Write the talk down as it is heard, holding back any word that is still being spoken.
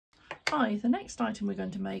Hi, the next item we're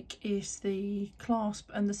going to make is the clasp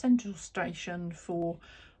and the central station for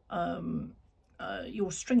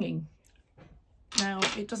your stringing. Now,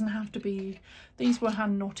 it doesn't have to be, these were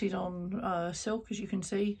hand knotted on silk, as you can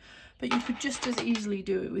see, but you could just as easily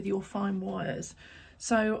do it with your fine wires.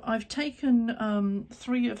 So I've taken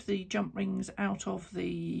 3 of the jump rings out of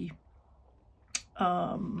the,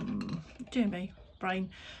 dear me, brain,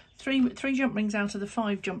 three jump rings out of the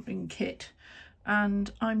 5 jump ring kit.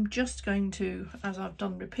 And I'm just going to, as I've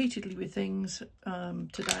done repeatedly with things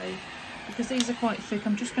today, because these are quite thick,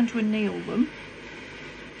 I'm just going to anneal them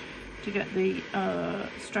to get the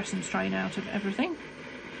stress and strain out of everything.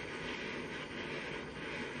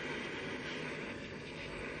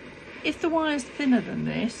 If the wire's thinner than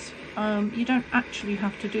this, you don't actually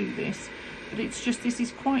have to do this, but it's just, this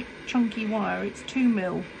is quite chunky wire, it's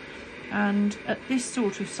 2mm, and at this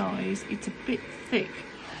sort of size it's a bit thick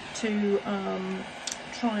to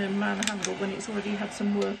try and manhandle when it's already had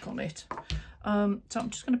some work on it. So I'm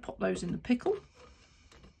just going to pop those in the pickle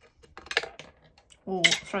or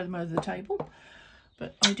throw them over the table,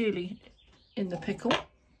 but ideally in the pickle,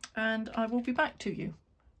 and I will be back to you.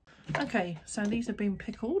 Okay, so these have been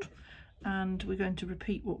pickled and we're going to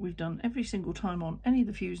repeat what we've done every single time on any of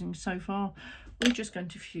the fusing so far. We're just going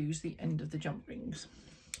to fuse the end of the jump rings.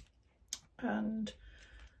 And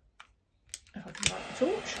if I can light the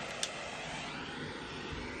torch.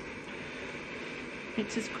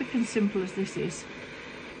 It's as quick and simple as this is.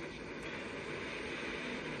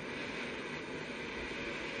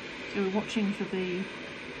 So we're watching for the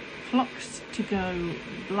flux to go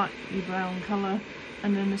blackly brown colour,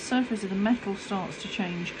 and then the surface of the metal starts to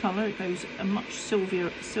change colour. It goes a much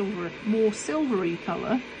more silvery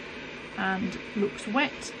colour and looks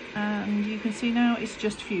wet, and you can see now it's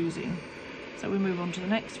just fusing. So we move on to the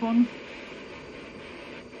next one.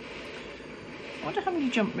 I wonder how many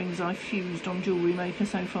jump rings I've fused on JewelleryMaker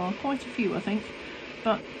so far. Quite a few, I think.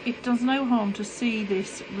 But it does no harm to see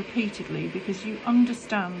this repeatedly, because you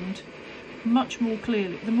understand much more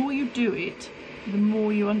clearly. The more you do it, the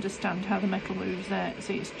more you understand how the metal moves there.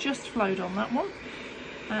 See, it's just flowed on that one,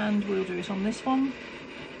 and we'll do it on this one.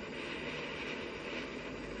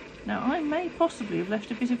 Now, I may possibly have left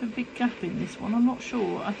a bit of a big gap in this one, I'm not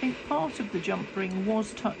sure. I think part of the jump ring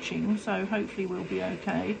was touching, so hopefully we'll be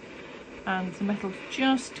okay. And the metal's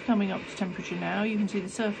just coming up to temperature now. You can see the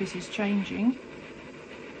surface is changing.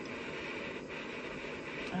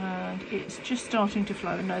 And it's just starting to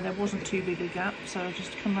flow. No, there wasn't too big a gap, so I'll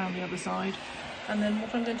just come around the other side. And then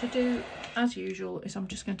what I'm going to do, as usual, is I'm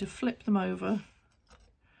just going to flip them over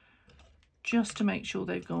just to make sure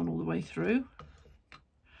they've gone all the way through.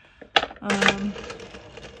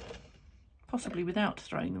 Possibly without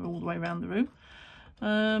throwing them all the way around the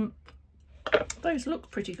room. Those look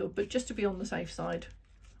pretty good, but just to be on the safe side,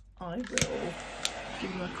 I will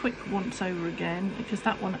give them a quick once over again, because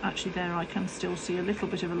that one actually there I can still see a little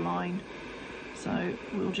bit of a line. So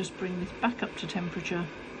we'll just bring this back up to temperature.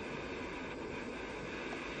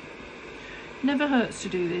 Never hurts to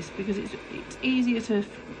do this, because it's easier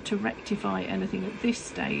to rectify anything at this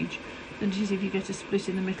stage than it is if you get a split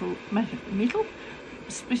in the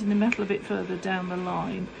split in the metal a bit further down the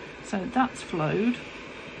line. So that's flowed.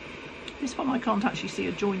 This one I can't actually see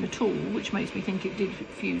a join at all, which makes me think it did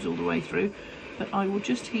fuse all the way through, but I will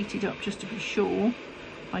just heat it up just to be sure.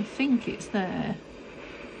 I think it's there.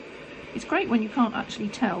 It's great when you can't actually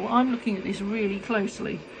tell. I'm looking at this really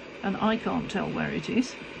closely and I can't tell where it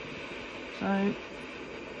is. So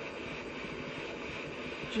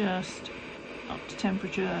just up to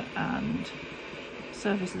temperature and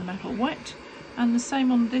surface of the metal wet. And the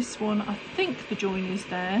same on this one. I think the join is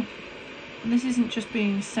there. And this isn't just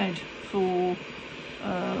being said for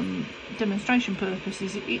demonstration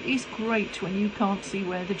purposes. It is great when you can't see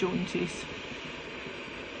where the joint is.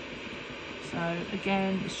 So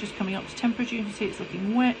again, it's just coming up to temperature. You can see it's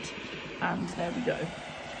looking wet, and there we go.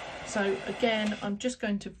 So again, I'm just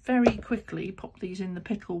going to very quickly pop these in the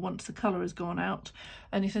pickle once the colour has gone out.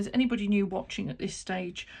 And if there's anybody new watching at this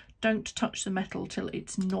stage, don't touch the metal till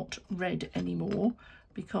it's not red anymore,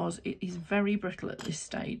 because it is very brittle at this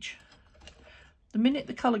stage. The minute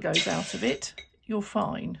the colour goes out of it, you're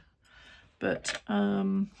fine. But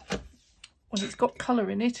when it's got colour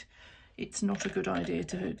in it, it's not a good idea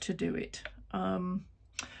to do it.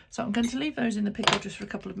 So I'm going to leave those in the pickle just for a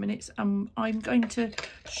couple of minutes. I'm going to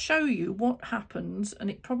show you what happens, and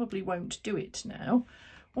it probably won't do it now,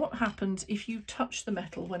 what happens if you touch the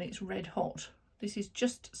metal when it's red hot. This is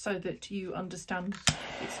just so that you understand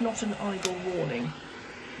it's not an idle warning.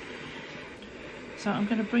 So I'm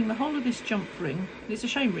going to bring the whole of this jump ring. It's a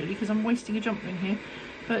shame really, because I'm wasting a jump ring here.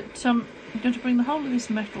 But I'm going to bring the whole of this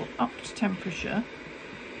metal up to temperature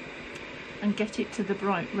and get it to the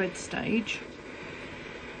bright red stage.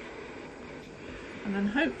 And then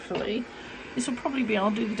hopefully, this will probably be,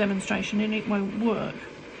 I'll do the demonstration and it won't work.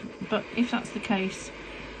 But if that's the case,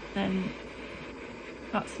 then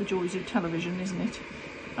that's the joys of television, isn't it?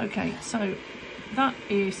 Okay, so that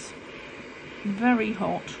is very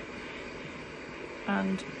hot,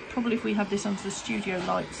 and probably if we had this under the studio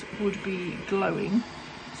lights would be glowing.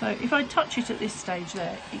 So if I touch it at this stage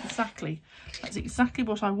there, that's exactly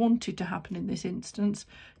what I wanted to happen in this instance.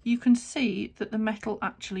 You can see that the metal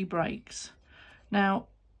actually breaks. Now,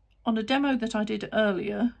 on a demo that I did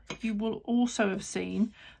earlier, you will also have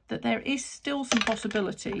seen that there is still some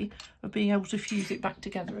possibility of being able to fuse it back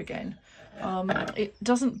together again. It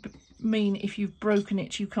doesn't mean if you've broken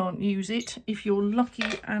it you can't use it. If you're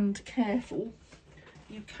lucky and careful,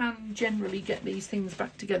 you can generally get these things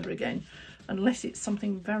back together again, unless it's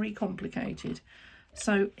something very complicated.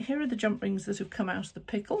 So here are the jump rings that have come out of the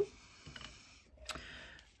pickle.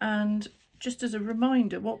 And just as a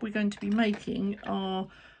reminder, what we're going to be making are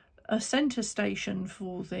a centre station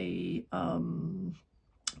for the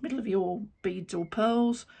middle of your beads or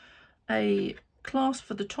pearls, a clasp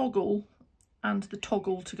for the toggle, and the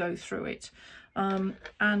toggle to go through it.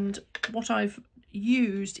 And what I've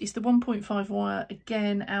used is the 1.5 wire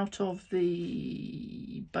again out of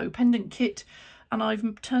the bow pendant kit, and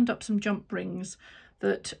I've turned up some jump rings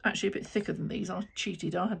that actually a bit thicker than these. I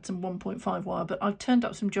cheated, I had some 1.5 wire, but I've turned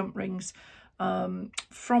up some jump rings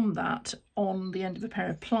from that on the end of a pair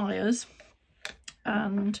of pliers,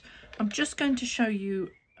 and I'm just going to show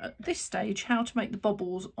you at this stage how to make the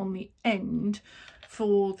bobbles on the end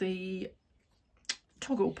for the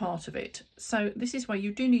toggle part of it. So this is where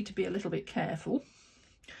you do need to be a little bit careful,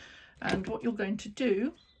 and what you're going to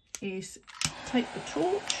do is take the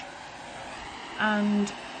torch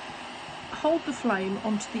and hold the flame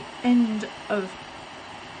onto the end of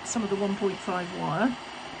some of the 1.5 wire,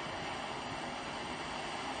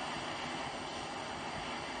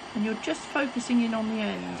 and you're just focusing in on the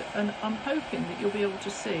end, and I'm hoping that you'll be able to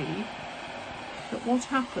see that what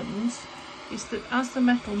happens is that as the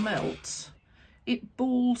metal melts, it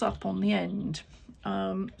balls up on the end.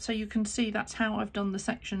 So you can see that's how I've done the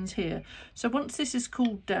sections here. So once this is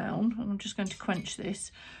cooled down, and I'm just going to quench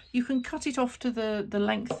this, you can cut it off to the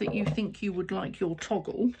length that you think you would like your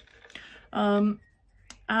toggle,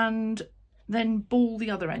 and then ball the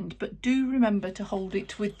other end. But do remember to hold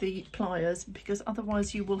it with the pliers, because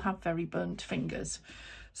otherwise you will have very burnt fingers.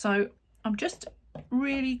 So I'm just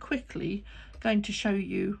really quickly going to show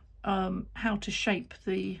you how to shape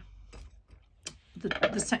the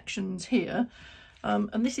sections here,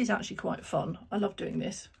 and this is actually quite fun. I love doing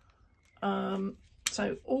this.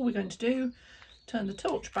 So all we're going to do, turn the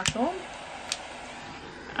torch back on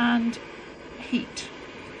and heat,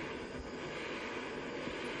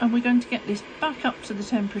 and we're going to get this back up to the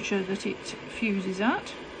temperature that it fuses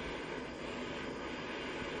at.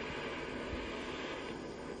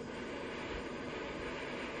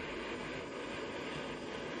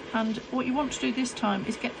 And what you want to do this time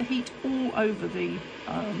is get the heat all over the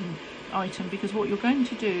item, because what you're going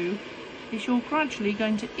to do is you're gradually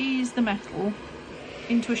going to ease the metal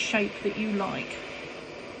into a shape that you like.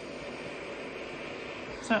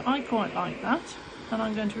 So I quite like that, and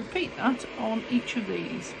I'm going to repeat that on each of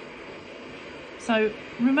these. So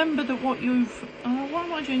remember that what you've... why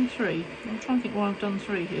am I doing 3? I'm trying to think why I've done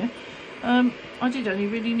 3 here. I did only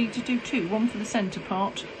really need to do 2, one for the centre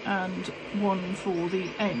part and one for the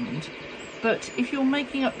end. But if you're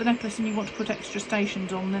making up the necklace and you want to put extra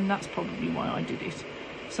stations on, then that's probably why I did it.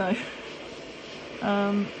 So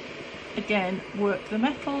again, work the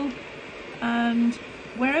metal, and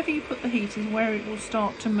wherever you put the heat is where it will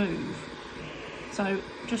start to move. So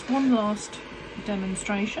just one last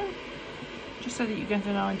demonstration, just so that you get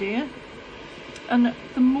an idea. And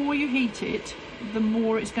the more you heat it, the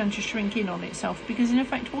more it's going to shrink in on itself, because in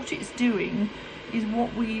effect what it's doing is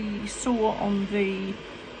what we saw on the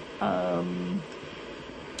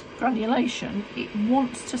granulation. It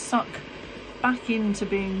wants to suck back into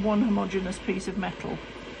being one homogeneous piece of metal.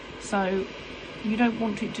 So you don't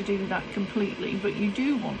want it to do that completely, but you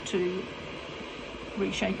do want to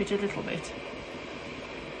reshape it a little bit.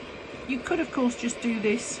 You could of course just do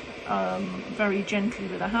this very gently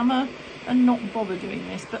with a hammer and not bother doing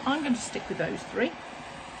this, but I'm going to stick with those 3,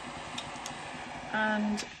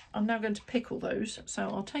 and I'm now going to pickle those, so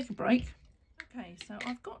I'll take a break. Okay, so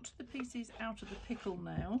I've got the pieces out of the pickle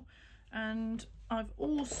now, and I've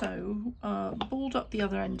also balled up the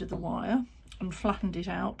other end of the wire and flattened it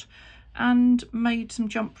out, and made some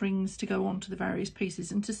jump rings to go onto the various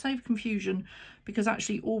pieces. And to save confusion, because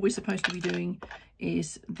actually all we're supposed to be doing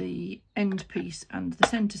is the end piece and the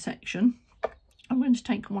centre section, I'm going to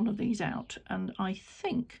take one of these out, and I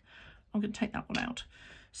think I'm going to take that one out.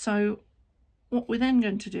 So what we're then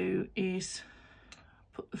going to do is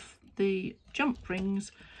put the jump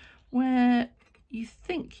rings where you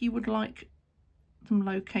think you would like them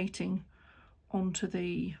locating onto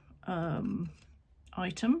the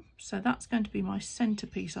item. So that's going to be my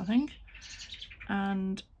centerpiece, I think,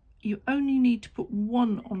 and you only need to put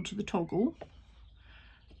one onto the toggle,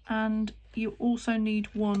 and you also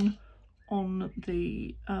need one on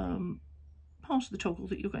the part of the toggle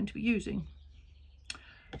that you're going to be using.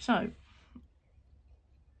 So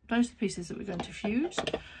those are the pieces that we're going to fuse,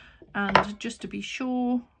 and just to be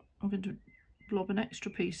sure, I'm going to blob an extra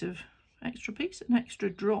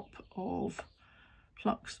drop of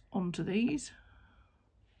flux onto these.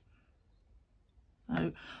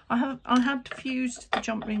 So I had fused the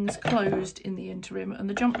jump rings closed in the interim, and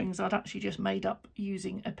the jump rings I'd actually just made up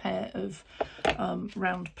using a pair of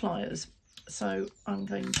round pliers. So I'm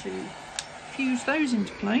going to fuse those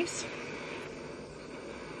into place.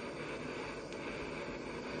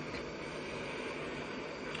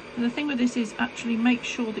 And the thing with this is actually make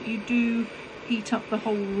sure that you do heat up the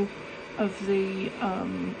whole of the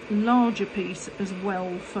larger piece as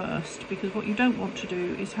well first, because what you don't want to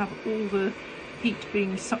do is have all the heat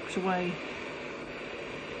being sucked away.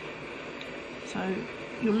 So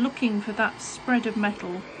you're looking for that spread of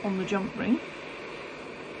metal on the jump ring,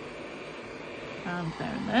 and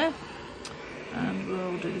there and there, and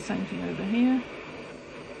we'll do the same thing over here.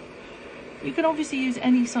 You can obviously use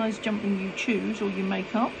any size jump ring you choose or you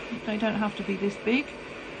make up. They don't have to be this big.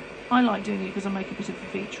 I like doing it because I make a bit of a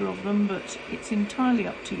feature of them, but it's entirely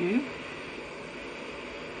up to you.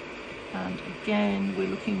 And again, we're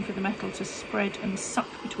looking for the metal to spread and suck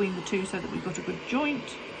between the two so that we've got a good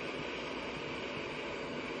joint.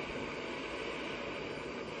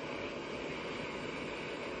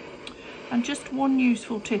 And just one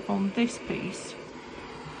useful tip on this piece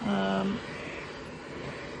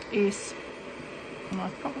is, and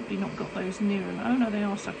I've probably not got those near enough. Oh no, they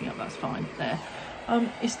are sucking up, that's fine, there.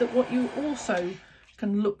 Is that what you also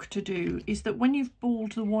can look to do is that when you've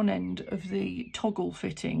balled the one end of the toggle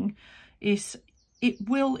fitting, it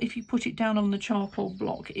will, if you put it down on the charcoal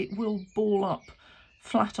block, it will ball up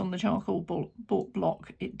flat on the charcoal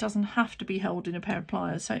block. It doesn't have to be held in a pair of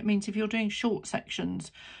pliers, so it means if you're doing short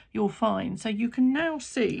sections, you're fine. So you can now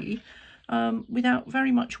see, without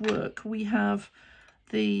very much work, we have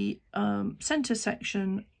the centre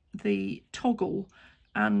section, the toggle,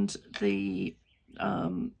 and the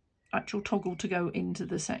actual toggle to go into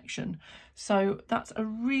the section. So that's a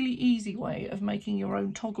really easy way of making your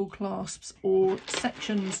own toggle clasps or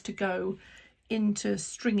sections to go into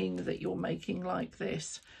stringing that you're making like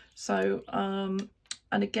this. So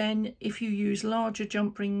and again, if you use larger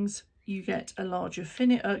jump rings, you get a larger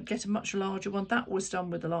get a much larger one. That was done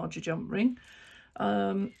with a larger jump ring.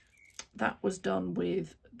 That was done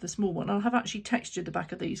with the small one. I have actually textured the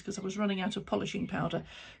back of these because I was running out of polishing powder,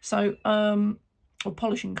 so or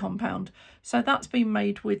polishing compound. So that's been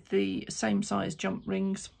made with the same size jump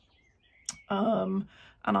rings, and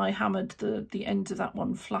I hammered the ends of that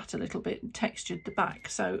one flat a little bit and textured the back.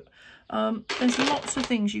 So there's lots of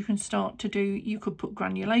things you can start to do. You could put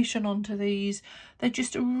granulation onto these. They're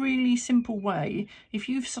just a really simple way. If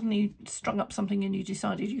you've suddenly strung up something and you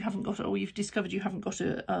decided you haven't got it, or you've discovered you haven't got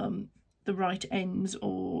the right ends,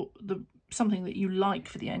 or something that you like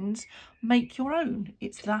for the ends, make your own.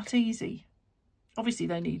 It's that easy. Obviously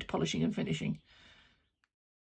they need polishing and finishing.